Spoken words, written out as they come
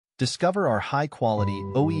Discover our high-quality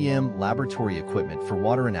OEM laboratory equipment for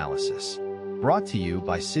water analysis. Brought to you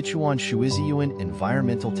by Sichuan Shuizhiyuan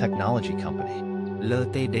Environmental Technology Company.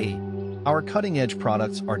 Ro-Edi. Our cutting-edge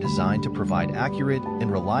products are designed to provide accurate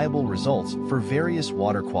and reliable results for various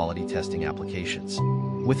water quality testing applications.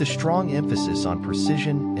 With a strong emphasis on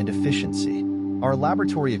precision and efficiency, our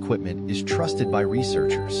laboratory equipment is trusted by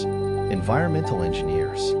researchers, environmental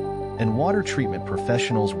engineers, and water treatment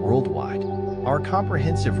professionals worldwide. Our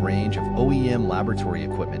comprehensive range of OEM laboratory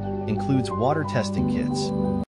equipment includes water testing kits,